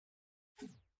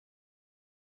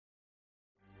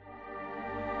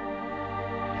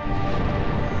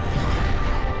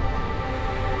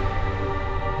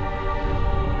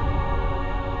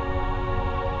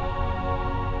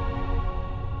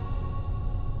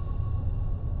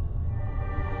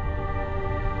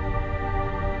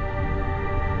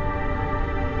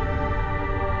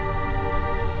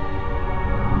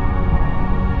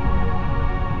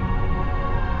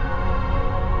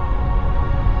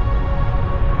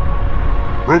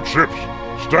Recruit ships.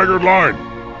 Staggered line.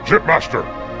 Shipmaster.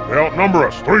 They outnumber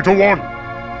us 3-1.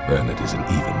 Then it is an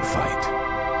even fight.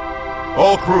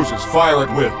 All cruisers fire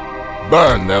at will.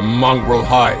 Burn their mongrel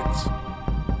hides.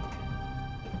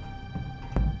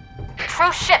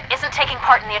 Truce ship isn't taking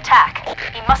part in the attack.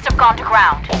 He must have gone to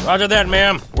ground. Roger that,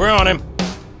 ma'am. We're on him.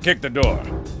 Kick the door.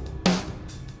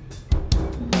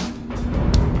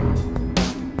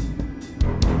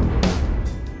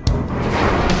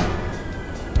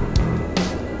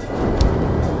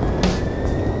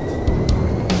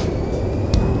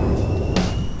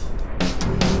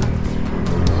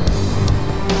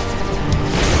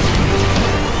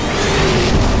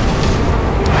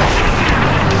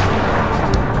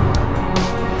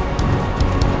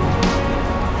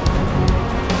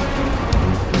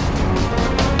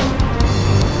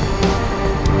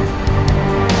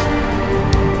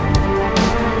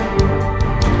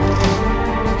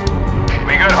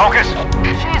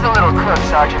 She's a little cook,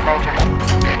 Sergeant Major.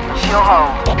 She'll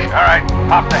hold. All right,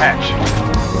 pop the hatch.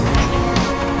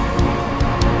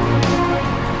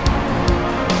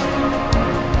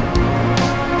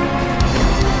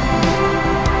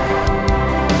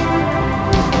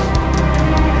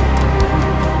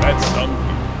 That's something.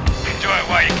 Enjoy it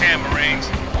while you can, Marines.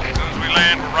 As soon as we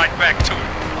land, we're right back to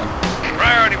it.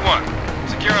 Priority 1.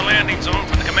 Secure a landing zone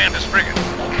for the commander's frigate.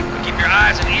 Keep your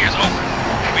eyes and ears open.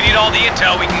 We need all the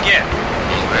intel we can get.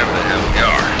 Wherever the hell we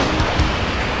are.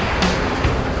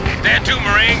 Stand to,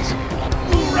 Marines.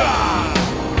 Hoorah!